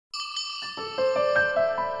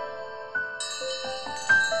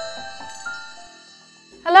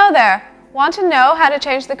Hello there! Want to know how to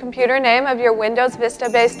change the computer name of your Windows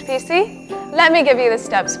Vista-based PC? Let me give you the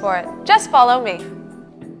steps for it. Just follow me.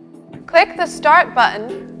 Click the Start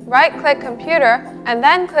button, right-click Computer, and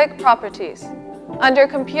then click Properties. Under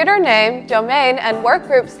Computer Name, Domain, and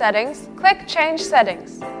Workgroup Settings, click Change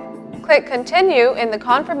Settings. Click Continue in the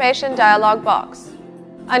Confirmation dialog box.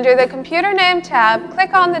 Under the Computer Name tab,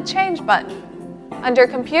 click on the Change button. Under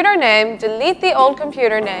Computer Name, delete the old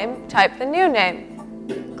computer name, type the new name.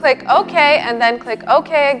 Click OK and then click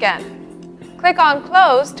OK again. Click on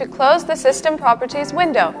Close to close the System Properties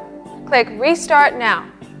window. Click Restart Now.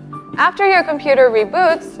 After your computer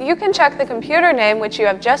reboots, you can check the computer name which you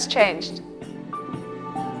have just changed.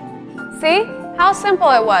 See? How simple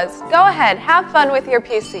it was. Go ahead, have fun with your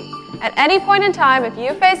PC. At any point in time, if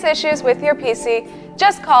you face issues with your PC,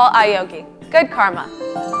 just call iYogi. Good karma.